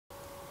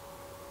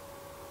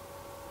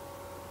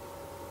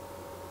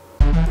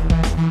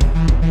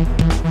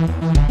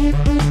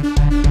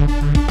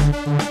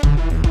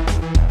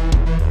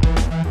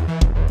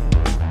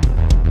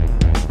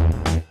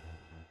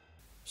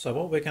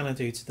what we're going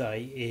to do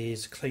today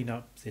is clean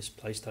up this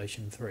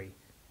PlayStation 3.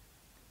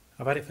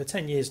 I've had it for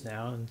 10 years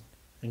now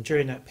and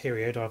during that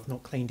period I've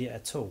not cleaned it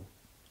at all.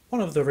 One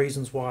of the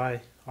reasons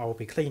why I will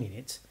be cleaning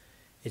it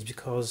is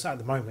because at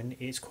the moment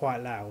it's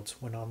quite loud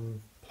when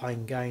I'm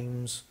playing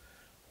games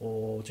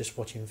or just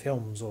watching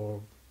films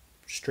or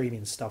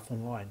streaming stuff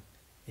online.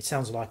 It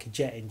sounds like a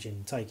jet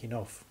engine taking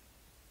off.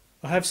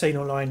 I have seen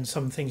online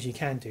some things you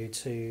can do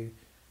to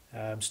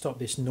stop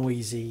this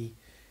noisy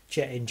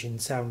jet engine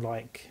sound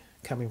like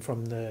coming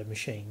from the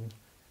machine.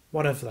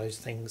 One of those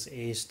things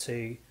is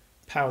to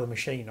power the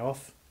machine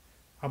off,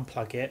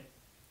 unplug it,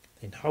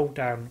 then hold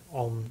down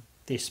on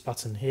this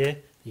button here,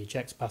 the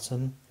eject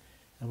button,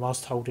 and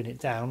whilst holding it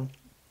down,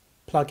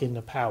 plug in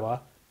the power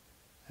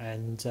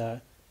and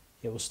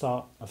it will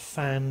start a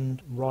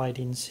fan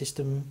riding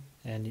system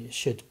and it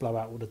should blow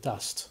out all the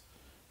dust.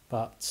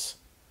 But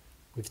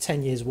with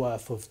 10 years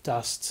worth of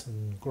dust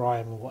and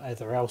grime and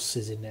whatever else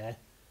is in there,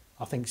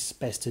 I think it's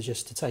best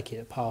to take it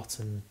apart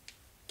and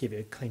give it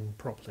a clean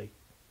properly.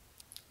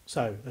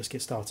 So let's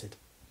get started.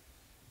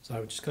 So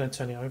we're just going to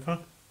turn it over.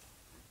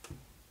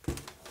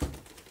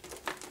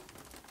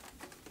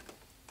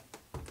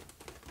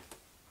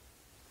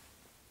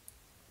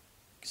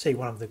 See,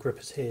 one of the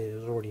grippers here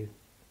has already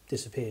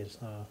disappeared.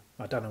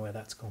 I don't know where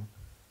that's gone.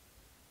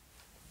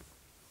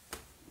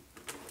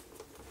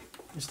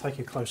 Let's take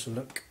a closer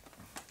look.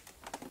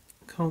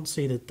 Can't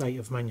see the date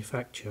of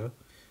manufacture,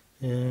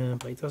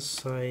 but it does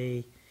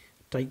say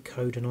date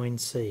code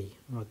 9C.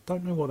 I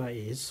don't know what that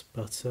is,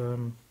 but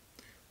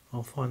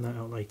I'll find that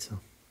out later.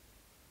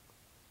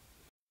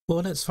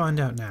 Well, let's find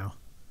out now.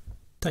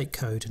 Date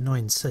code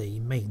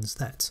 9C means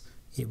that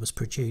it was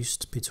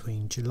produced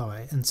between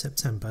July and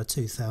September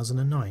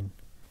 2009.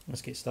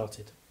 Let's get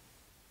started.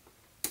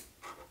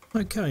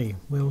 Okay,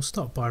 we'll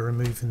start by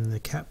removing the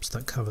caps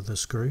that cover the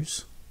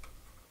screws.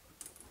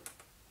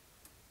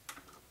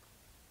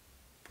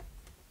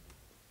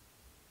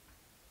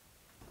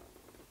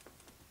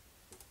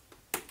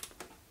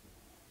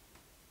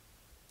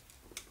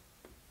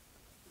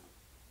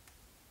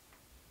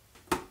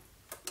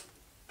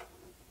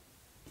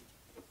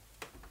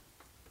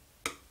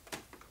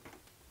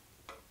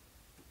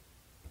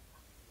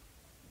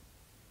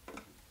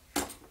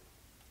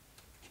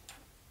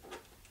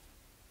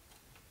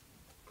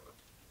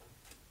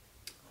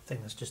 I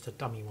think that's just a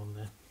dummy one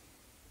there.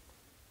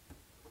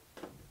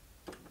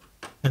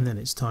 And then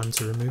it's time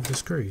to remove the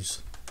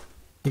screws.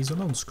 These are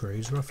long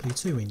screws, roughly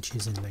 2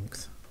 inches in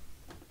length.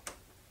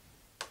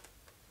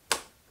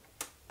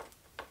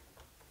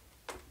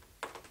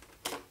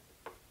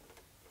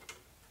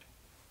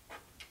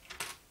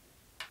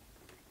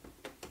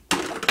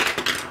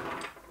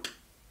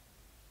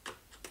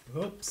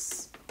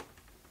 Oops.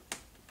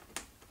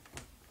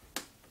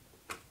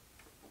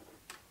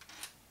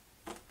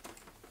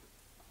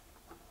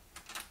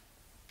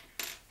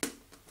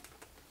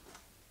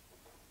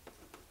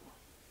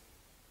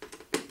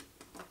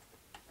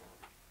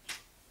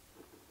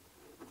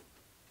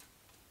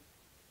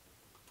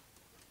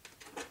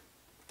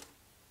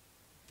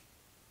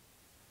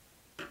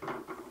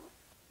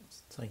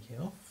 Take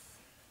it off.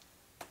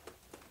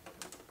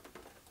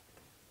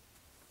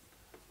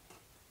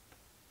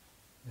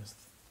 There's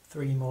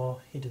 3 more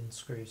hidden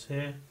screws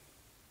here.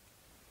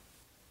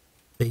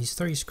 These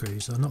 3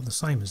 screws are not the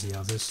same as the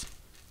others.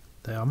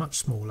 They are much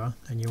smaller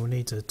and you will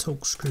need a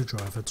Torx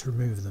screwdriver to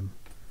remove them.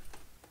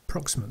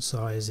 Approximate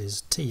size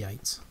is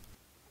T8.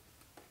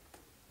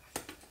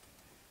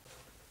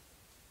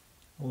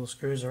 All the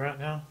screws are out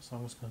now, so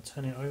I'm just going to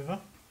turn it over.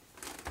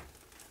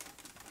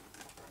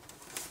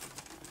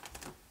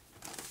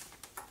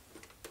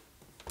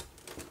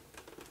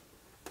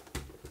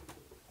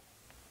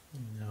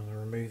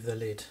 Remove the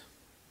lid.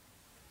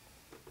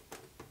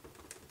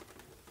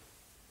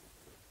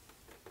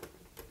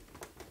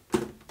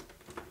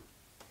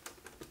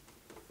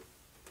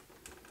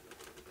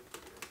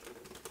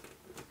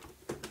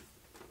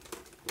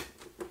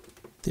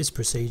 This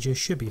procedure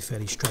should be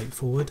fairly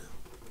straightforward,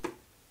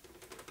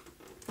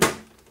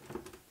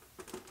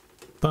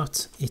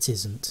 but it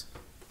isn't.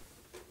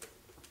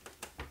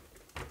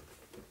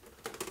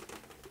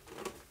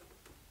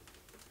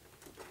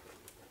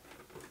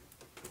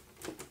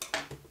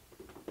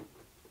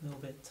 A little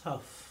bit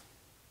tough.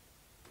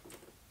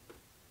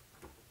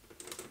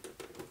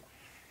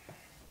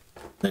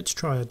 Let's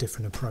try a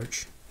different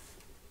approach.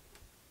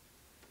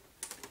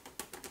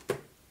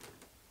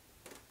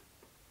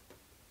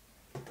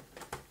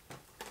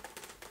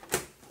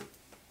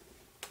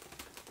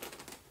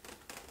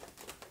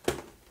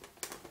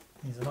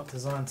 These are not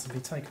designed to be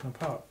taken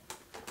apart.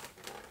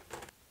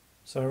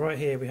 So right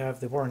here we have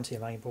the warranty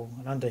label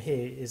and under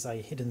here is a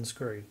hidden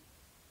screw.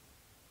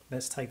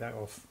 Let's take that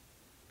off.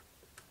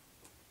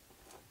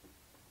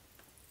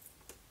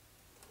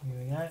 Here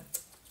we go.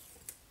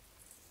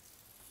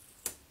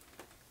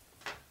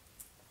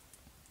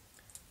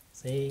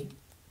 See,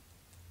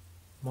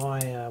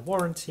 my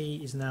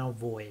warranty is now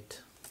void.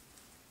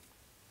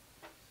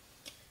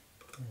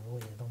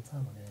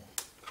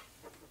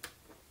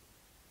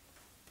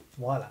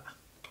 Voila.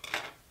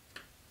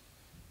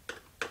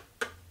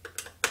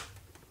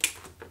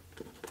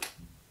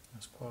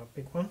 quite a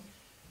big one.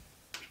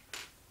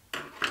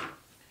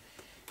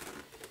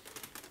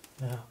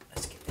 Now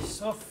let's get this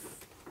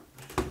off.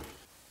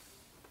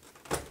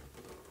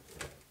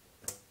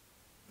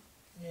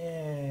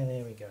 Yeah,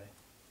 there we go.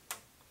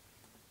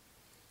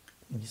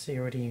 You can see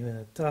already with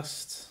the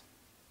dust.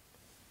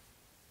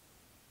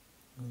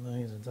 And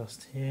there's the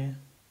dust here.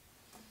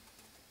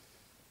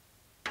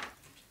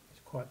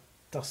 It's quite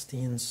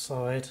dusty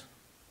inside.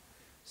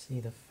 See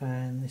the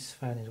fan, this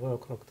fan is well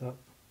clogged up.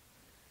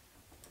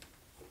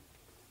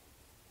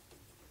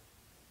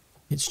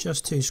 It's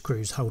just 2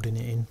 screws holding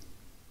it in.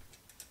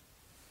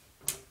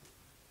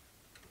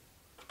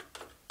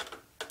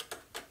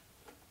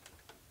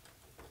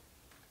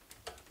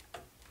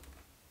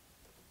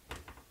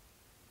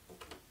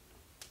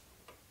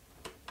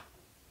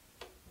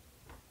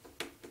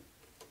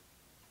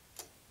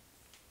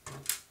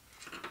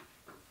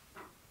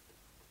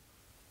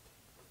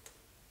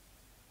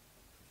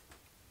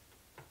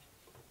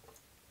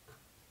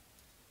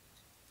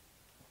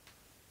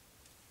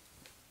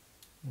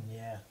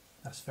 Yeah,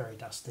 that's very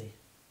dusty.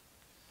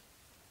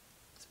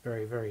 It's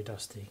very, very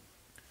dusty.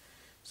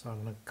 So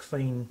I'm going to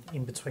clean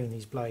in between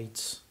these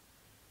blades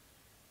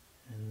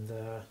and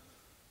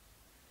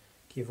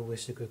give all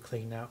this a good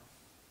clean out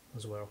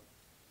as well.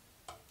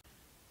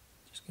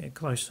 Just get a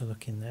closer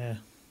look in there.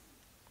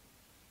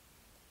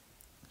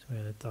 That's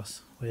where the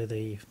dust, where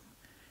the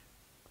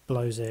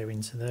blows air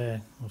into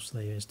there.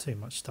 Obviously there's too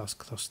much dust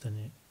clustering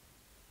it,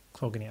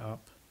 clogging it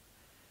up.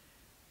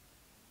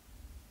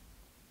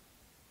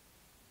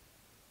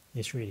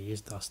 This really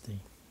is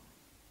dusty.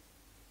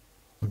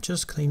 I'm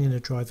just cleaning the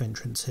drive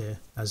entrance here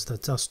as the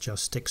dust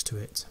just sticks to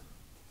it.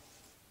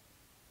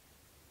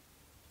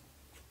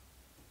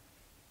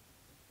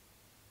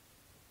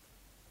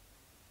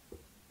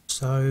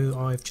 So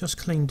I've just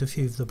cleaned a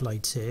few of the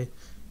blades here.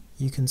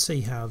 You can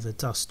see how the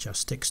dust just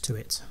sticks to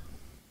it.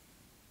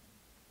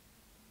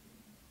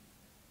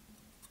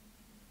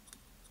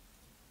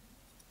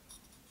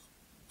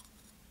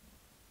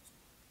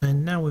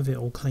 And now with it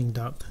all cleaned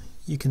up,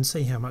 you can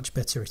see how much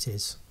better it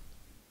is.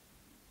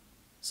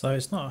 So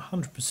it's not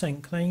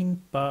 100%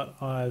 clean, but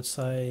I would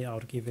say I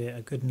would give it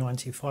a good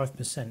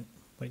 95%,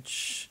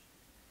 which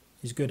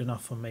is good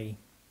enough for me.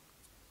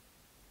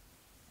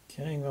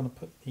 Okay, I'm going to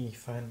put the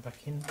fan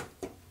back in.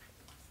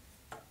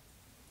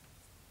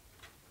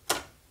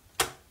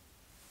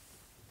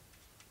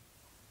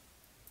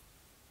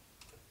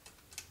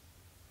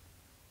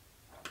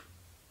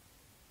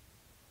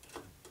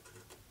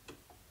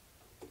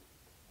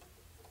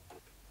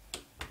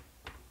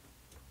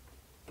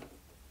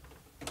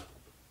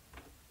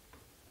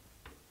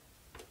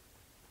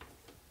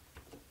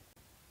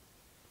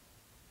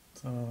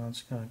 So I'm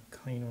just going to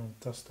clean all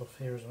the dust off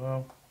here as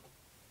well.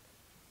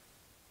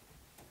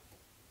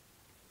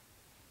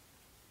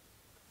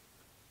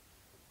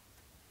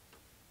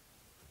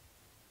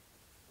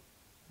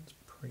 It's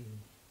pretty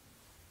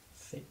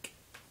thick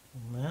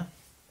on there.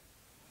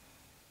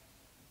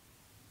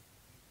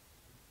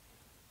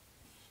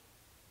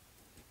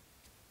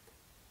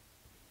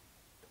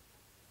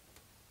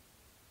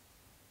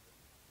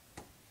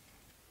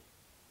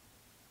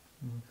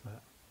 Look at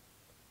that.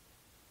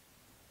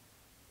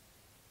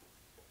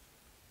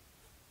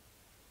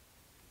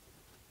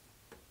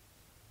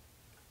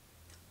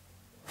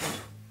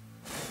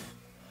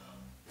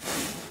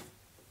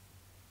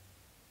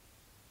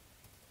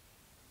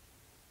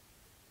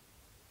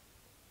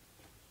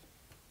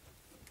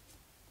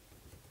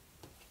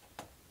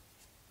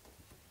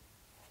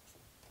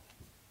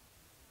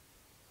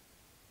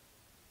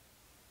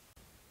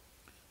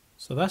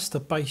 So that's the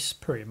base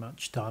pretty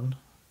much done.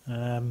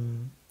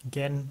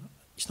 Again,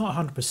 it's not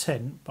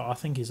 100%, but I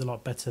think it's a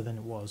lot better than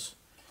it was.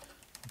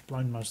 I've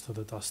blown most of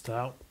the dust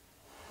out.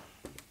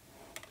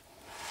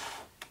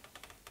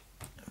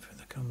 If we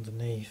look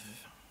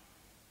underneath,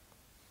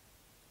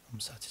 I'm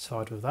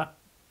satisfied with that.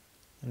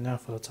 And now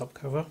for the top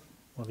cover,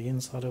 or the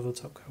inside of the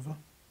top cover.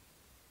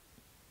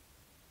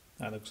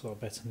 That looks a lot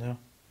better now.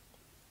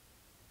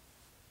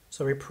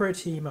 So we're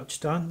pretty much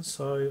done,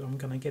 so I'm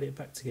going to get it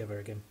back together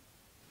again.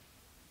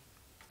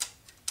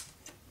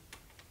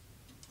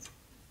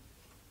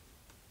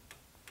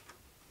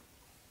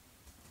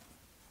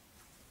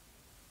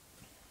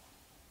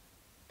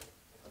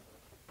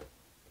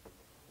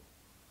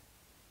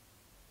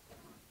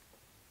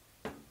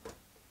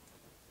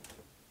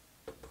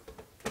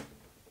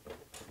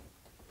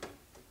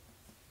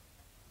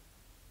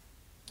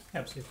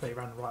 Helps if they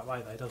run the right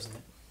way though, doesn't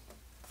it?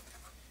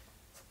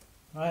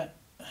 Right.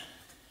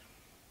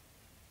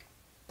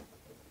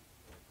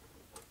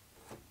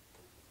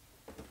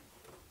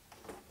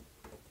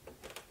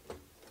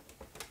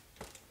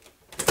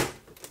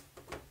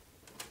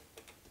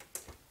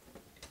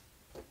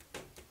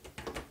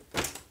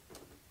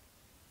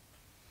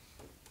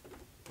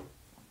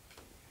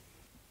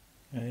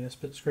 Okay, let's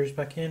put the screws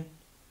back in.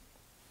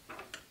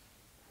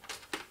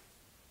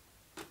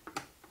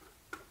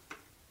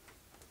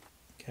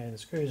 Okay, the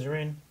screws are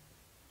in.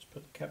 Let's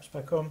put the caps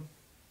back on.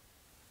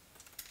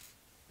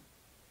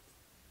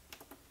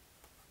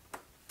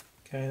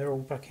 Okay, they're all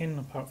back in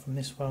apart from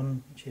this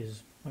one, which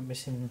went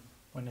missing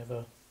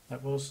whenever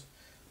that was.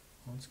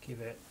 Let's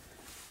give it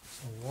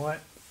some white.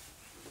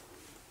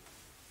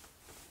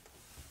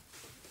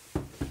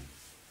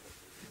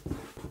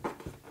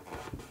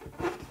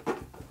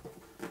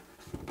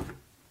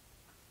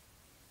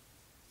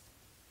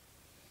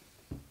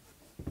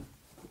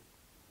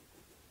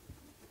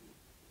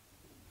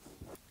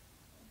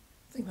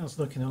 I think that's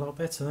looking a lot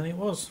better than it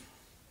was.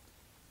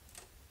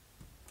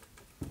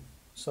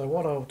 So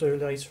what I'll do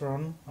later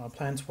on, I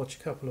plan to watch a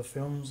couple of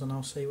films and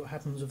I'll see what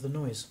happens with the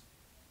noise.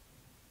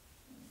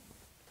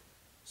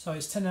 So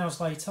it's 10 hours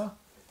later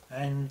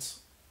and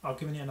I've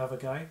given it another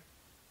go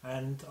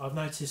and I've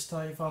noticed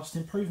a vast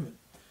improvement.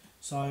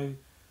 So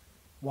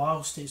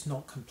whilst it's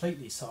not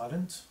completely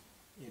silent,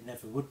 it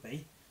never would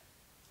be,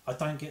 I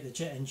don't get the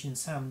jet engine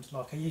sound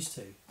like I used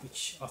to,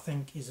 which I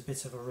think is a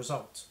bit of a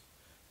result.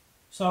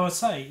 So I'd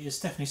say it's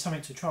definitely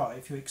something to try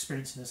if you're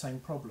experiencing the same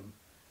problem.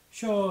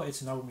 Sure,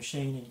 it's an old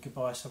machine and you could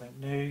buy something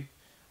new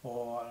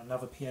or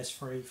another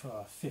PS3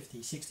 for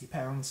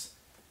 £50–60.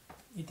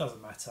 It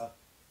doesn't matter.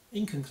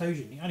 In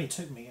conclusion, it only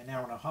took me an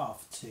hour and a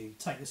half to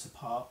take this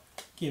apart,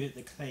 give it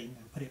the clean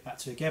and put it back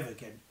together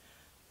again.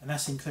 And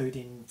that's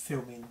including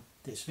filming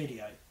this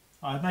video.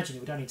 I imagine it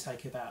would only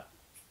take about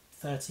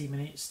 30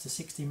 minutes to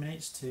 60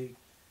 minutes to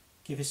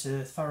give this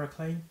a thorough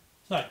clean.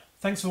 So,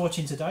 thanks for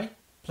watching today.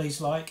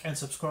 Please like and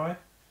subscribe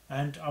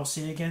and I'll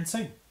see you again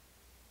soon.